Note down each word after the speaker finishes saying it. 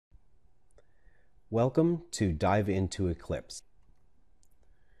Welcome to Dive into Eclipse.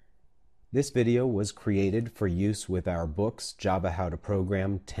 This video was created for use with our books Java How to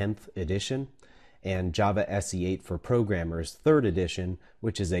Program 10th edition and Java SE8 for Programmers 3rd edition,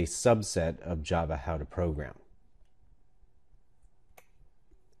 which is a subset of Java How to Program.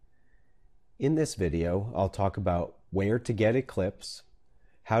 In this video, I'll talk about where to get Eclipse,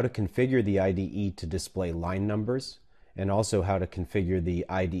 how to configure the IDE to display line numbers, and also how to configure the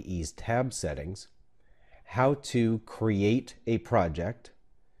IDE's tab settings, how to create a project,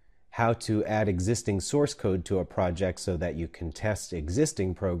 how to add existing source code to a project so that you can test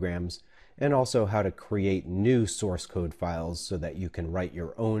existing programs, and also how to create new source code files so that you can write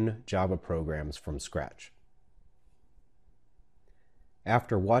your own Java programs from scratch.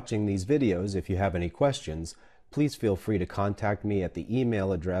 After watching these videos, if you have any questions, please feel free to contact me at the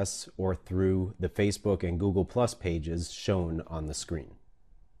email address or through the Facebook and Google Plus pages shown on the screen.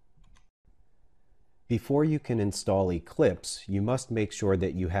 Before you can install Eclipse, you must make sure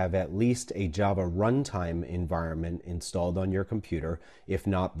that you have at least a Java runtime environment installed on your computer, if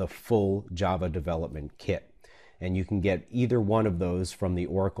not the full Java development kit. And you can get either one of those from the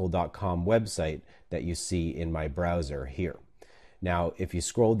oracle.com website that you see in my browser here. Now, if you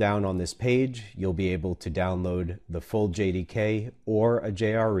scroll down on this page, you'll be able to download the full JDK or a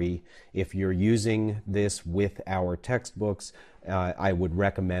JRE. If you're using this with our textbooks, I would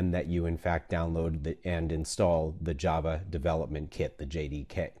recommend that you in fact download and install the Java Development Kit, the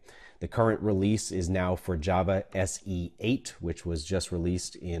JDK. The current release is now for Java SE8, which was just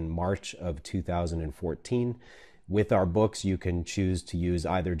released in March of 2014. With our books, you can choose to use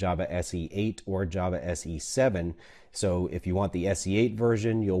either Java SE8 or Java SE7. So if you want the SE8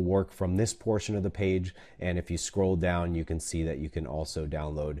 version, you'll work from this portion of the page. And if you scroll down, you can see that you can also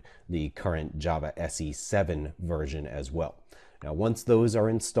download the current Java SE7 version as well. Now, once those are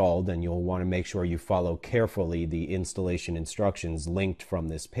installed, and you'll want to make sure you follow carefully the installation instructions linked from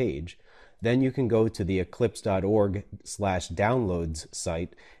this page, then you can go to the eclipse.org/downloads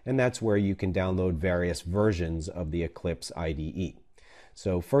site, and that's where you can download various versions of the Eclipse IDE.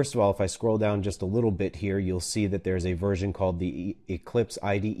 So first of all, if I scroll down just a little bit here, you'll see that there's a version called the Eclipse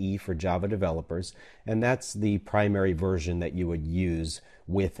IDE for Java developers, and that's the primary version that you would use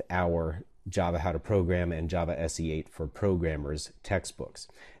with our Java How to Program and Java SE8 for Programmers textbooks.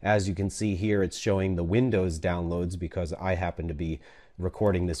 As you can see here, it's showing the Windows downloads because I happen to be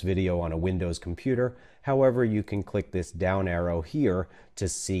recording this video on a Windows computer. However, you can click this down arrow here to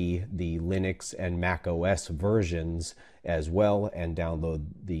see the Linux and Mac OS versions as well and download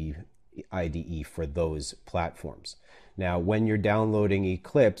the IDE for those platforms. Now, when you're downloading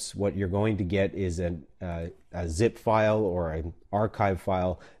Eclipse, what you're going to get is a zip file or an archive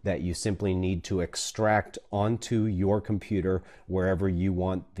file that you simply need to extract onto your computer wherever you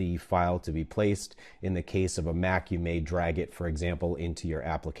want the file to be placed. In the case of a Mac, you may drag it, for example, into your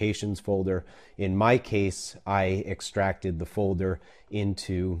applications folder. In my case, I extracted the folder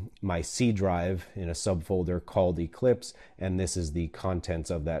into my C drive in a subfolder called Eclipse, and this is the contents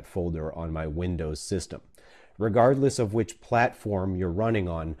of that folder on my Windows system. Regardless of which platform you're running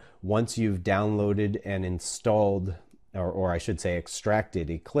on, once you've downloaded and installed, or I should say extracted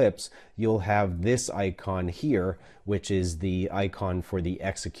Eclipse, you'll have this icon here, which is the icon for the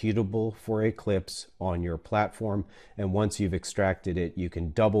executable for Eclipse on your platform. And once you've extracted it, you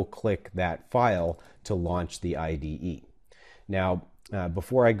can double click that file to launch the IDE. Now,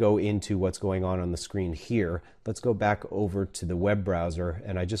 before I go into what's going on the screen here, let's go back over to the web browser,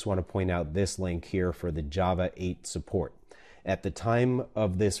 and I just want to point out this link here for the Java 8 support. At the time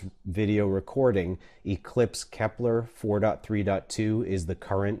of this video recording, Eclipse Kepler 4.3.2 is the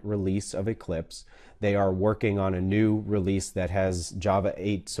current release of Eclipse. They are working on a new release that has Java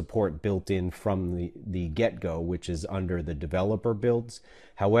 8 support built in from the get-go, which is under the developer builds.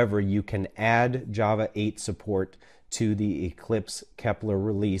 However, you can add Java 8 support to the Eclipse Kepler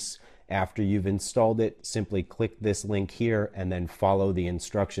release. After you've installed it, simply click this link here and then follow the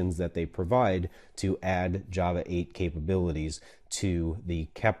instructions that they provide to add Java 8 capabilities to the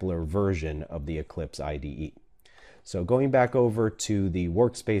Kepler version of the Eclipse IDE. So going back over to the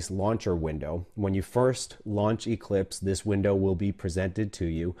Workspace Launcher window, when you first launch Eclipse, this window will be presented to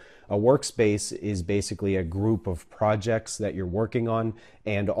you. A workspace is basically a group of projects that you're working on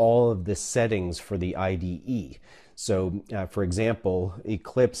and all of the settings for the IDE. So, for example,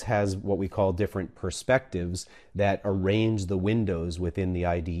 Eclipse has what we call different perspectives that arrange the windows within the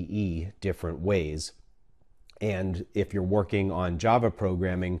IDE different ways. And if you're working on Java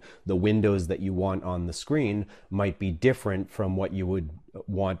programming, the windows that you want on the screen might be different from what you would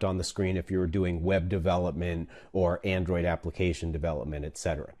want on the screen if you're doing web development or Android application development,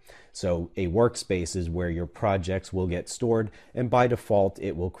 etc. So a workspace is where your projects will get stored, and by default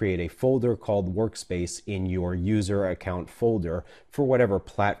it will create a folder called workspace in your user account folder for whatever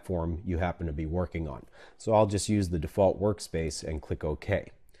platform you happen to be working on. So I'll just use the default workspace and click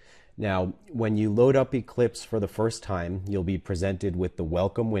OK. Now, when you load up Eclipse for the first time, you'll be presented with the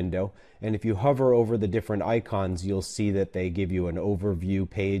welcome window, and if you hover over the different icons, you'll see that they give you an overview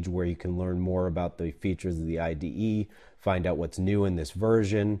page where you can learn more about the features of the IDE, find out what's new in this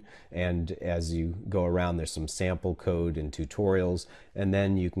version, and as you go around, there's some sample code and tutorials, and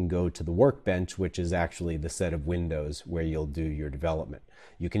then you can go to the workbench, which is actually the set of windows where you'll do your development.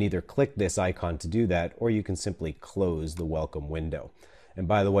 You can either click this icon to do that, or you can simply close the welcome window. And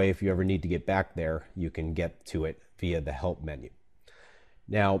by the way, if you ever need to get back there, you can get to it via the help menu.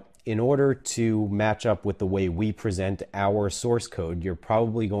 Now, in order to match up with the way we present our source code, you're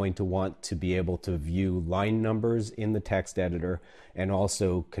probably going to want to be able to view line numbers in the text editor and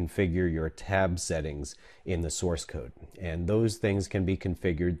also configure your tab settings in the source code. And those things can be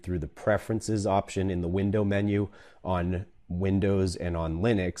configured through the preferences option in the window menu on Windows and on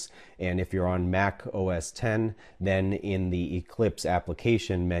Linux, and if you're on Mac OS X, then in the Eclipse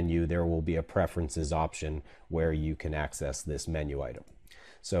application menu there will be a preferences option where you can access this menu item.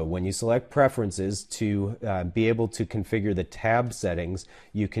 So when you select preferences to be able to configure the tab settings,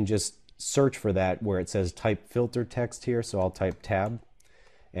 you can just search for that where it says type filter text here, so I'll type tab.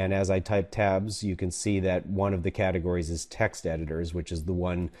 And as I type tabs, you can see that one of the categories is text editors, which is the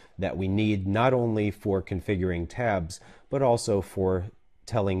one that we need not only for configuring tabs, but also for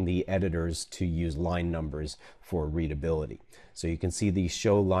telling the editors to use line numbers for readability. So you can see the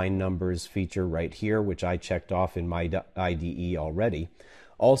show line numbers feature right here, which I checked off in my IDE already.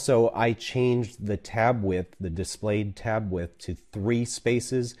 Also, I changed the tab width, the displayed tab width, to 3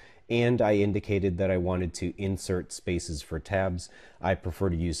 spaces, and I indicated that I wanted to insert spaces for tabs. I prefer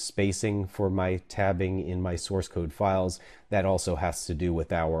to use spacing for my tabbing in my source code files. That also has to do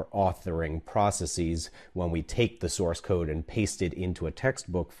with our authoring processes when we take the source code and paste it into a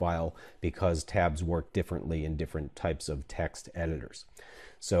textbook file, because tabs work differently in different types of text editors.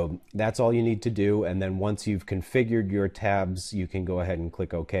 So that's all you need to do, and then once you've configured your tabs, you can go ahead and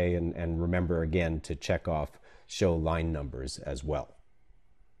click OK, and remember again to check off show line numbers as well.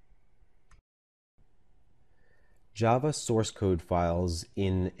 Java source code files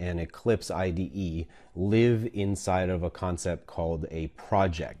in an Eclipse IDE live inside of a concept called a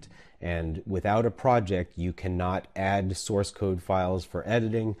project. And without a project, you cannot add source code files for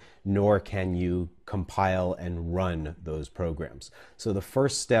editing, nor can you compile and run those programs. So the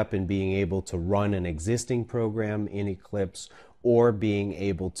first step in being able to run an existing program in Eclipse or being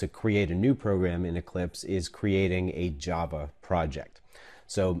able to create a new program in Eclipse is creating a Java project.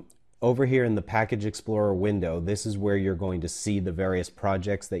 So over here in the Package Explorer window, this is where you're going to see the various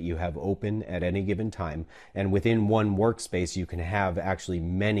projects that you have open at any given time. And within one workspace, you can have actually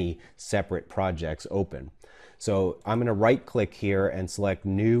many separate projects open. So I'm going to right-click here and select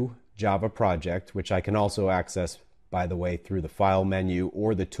New Java Project, which I can also access, by the way, through the File menu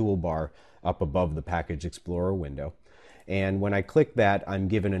or the toolbar up above the Package Explorer window. And when I click that, I'm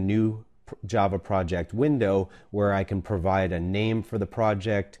given a new Java project window where I can provide a name for the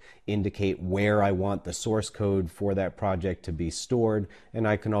project, indicate where I want the source code for that project to be stored, and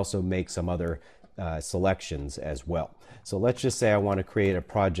I can also make some other selections as well. So let's just say I want to create a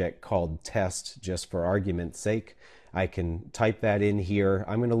project called test just for argument's sake. I can type that in here.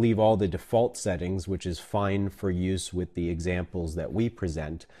 I'm going to leave all the default settings, which is fine for use with the examples that we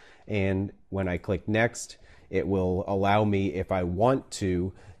present. And when I click next, it will allow me, if I want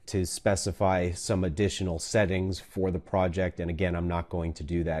to specify some additional settings for the project. And again, I'm not going to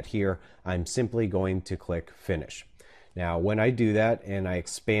do that here. I'm simply going to click Finish. Now, when I do that and I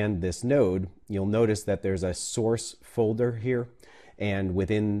expand this node, you'll notice that there's a source folder here. And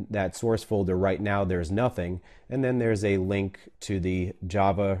within that source folder right now, there's nothing. And then there's a link to the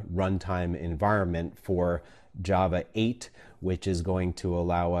Java runtime environment for Java 8, which is going to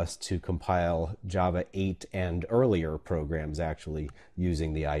allow us to compile Java 8 and earlier programs actually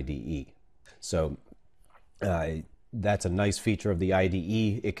using the IDE. So that's a nice feature of the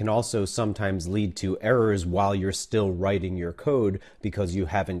IDE. It can also sometimes lead to errors while you're still writing your code because you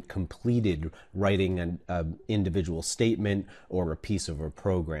haven't completed writing an individual statement or a piece of a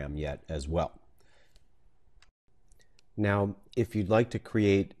program yet as well. Now, if you'd like to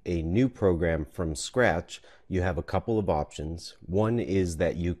create a new program from scratch, you have a couple of options. One is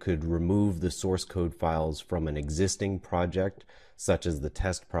that you could remove the source code files from an existing project, such as the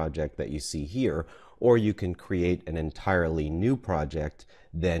test project that you see here, or you can create an entirely new project,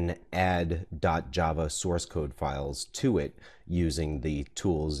 then add .java source code files to it using the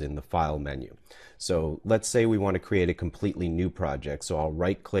tools in the file menu. So let's say we want to create a completely new project. So I'll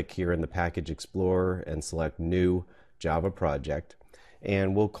right click here in the Package Explorer and select New Java Project.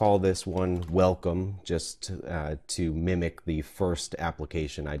 And we'll call this one Welcome, just to mimic the first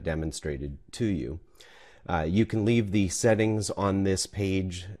application I demonstrated to you. You can leave the settings on this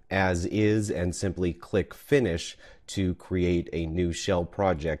page as is and simply click Finish to create a new shell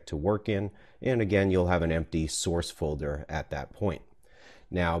project to work in. And again, you'll have an empty source folder at that point.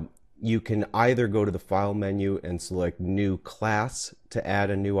 Now, you can either go to the File menu and select New Class to add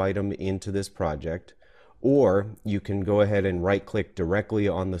a new item into this project, or you can go ahead and right-click directly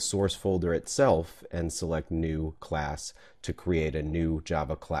on the source folder itself and select New Class to create a new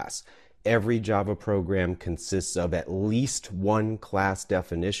Java class. Every Java program consists of at least one class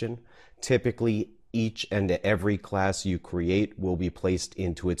definition. Typically, each and every class you create will be placed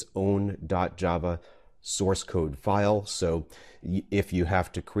into its own .java source code file. So if you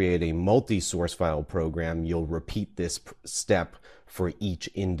have to create a multi-source file program, you'll repeat this step for each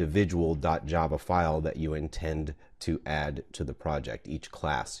individual .java file that you intend to add to the project, each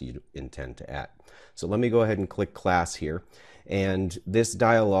class you intend to add. So let me go ahead and click Class here. And this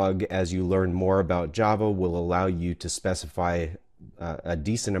dialog, as you learn more about Java, will allow you to specify a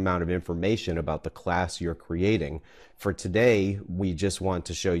decent amount of information about the class you're creating. For today, we just want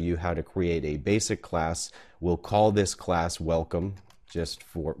to show you how to create a basic class. We'll call this class Welcome, just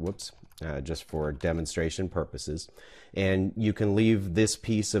for demonstration purposes. And you can leave this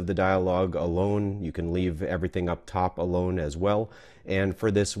piece of the dialog alone. You can leave everything up top alone as well. And for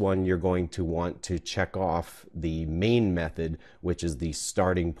this one, you're going to want to check off the main method, which is the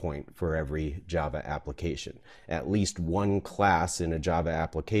starting point for every Java application. At least one class in a Java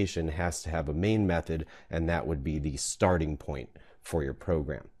application has to have a main method, and that would be the starting point for your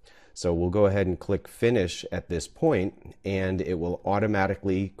program. So we'll go ahead and click Finish at this point, and it will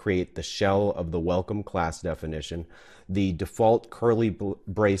automatically create the shell of the Welcome class definition. The default curly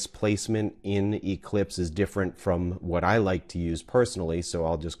brace placement in Eclipse is different from what I like to use personally, so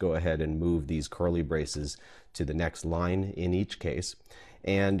I'll just go ahead and move these curly braces to the next line in each case.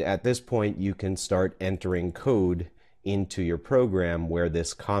 And at this point, you can start entering code into your program where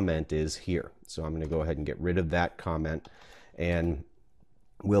this comment is here. So I'm going to go ahead and get rid of that comment, and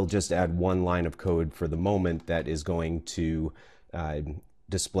we'll just add one line of code for the moment that is going to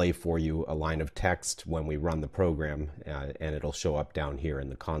display for you a line of text when we run the program, and it'll show up down here in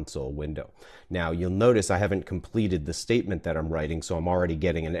the console window. Now you'll notice I haven't completed the statement that I'm writing, so I'm already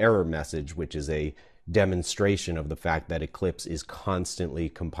getting an error message, which is a demonstration of the fact that Eclipse is constantly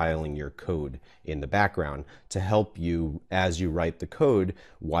compiling your code in the background to help you, as you write the code,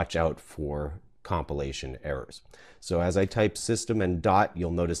 watch out for compilation errors. So as I type system and dot,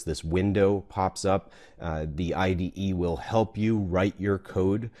 you'll notice this window pops up. The IDE will help you write your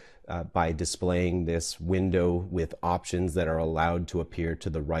code by displaying this window with options that are allowed to appear to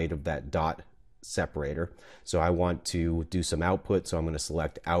the right of that dot separator. So I want to do some output, so I'm going to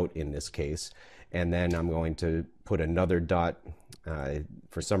select out in this case, and then I'm going to put another dot.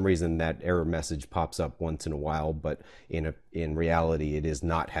 For some reason that error message pops up once in a while, but in reality it is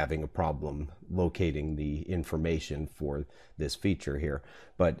not having a problem locating the information for this feature here.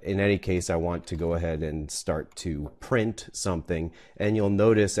 But in any case, I want to go ahead and start to print something, and you'll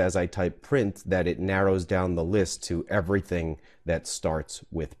notice as I type print that it narrows down the list to everything that starts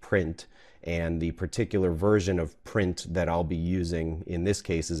with print. And the particular version of print that I'll be using in this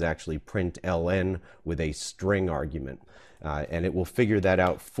case is actually println with a string argument. And it will figure that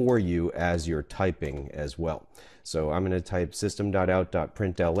out for you as you're typing as well. So I'm going to type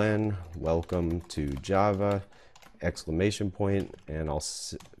system.out.println, welcome to Java, exclamation point, and I'll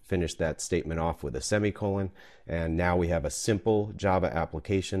finish that statement off with a semicolon. And now we have a simple Java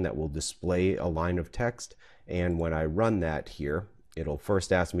application that will display a line of text. And when I run that here, it'll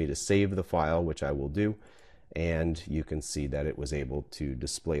first ask me to save the file, which I will do. And you can see that it was able to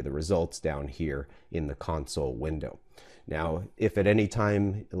display the results down here in the console window. Now, if at any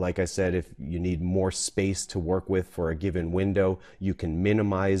time, like I said, if you need more space to work with for a given window, you can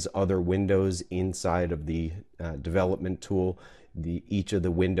minimize other windows inside of the development tool. Each of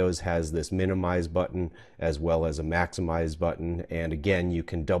the windows has this minimize button as well as a maximize button, and again you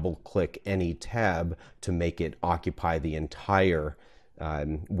can double click any tab to make it occupy the entire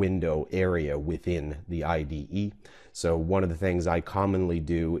window area within the IDE. So one of the things I commonly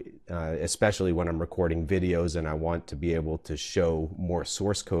do, especially when I'm recording videos and I want to be able to show more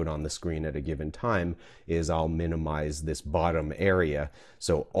source code on the screen at a given time, is I'll minimize this bottom area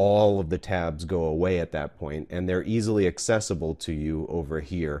so all of the tabs go away at that point, and they're easily accessible to you over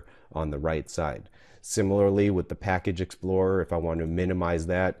here on the right side. Similarly with the Package Explorer, if I want to minimize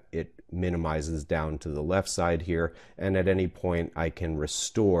that, it minimizes down to the left side here, and at any point I can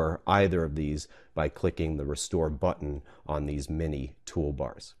restore either of these by clicking the Restore button on these mini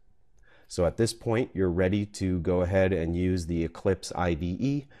toolbars. So at this point, you're ready to go ahead and use the Eclipse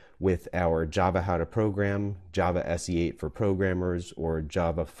IDE with our Java How to Program, Java SE8 for Programmers, or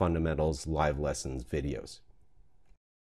Java Fundamentals Live Lessons videos.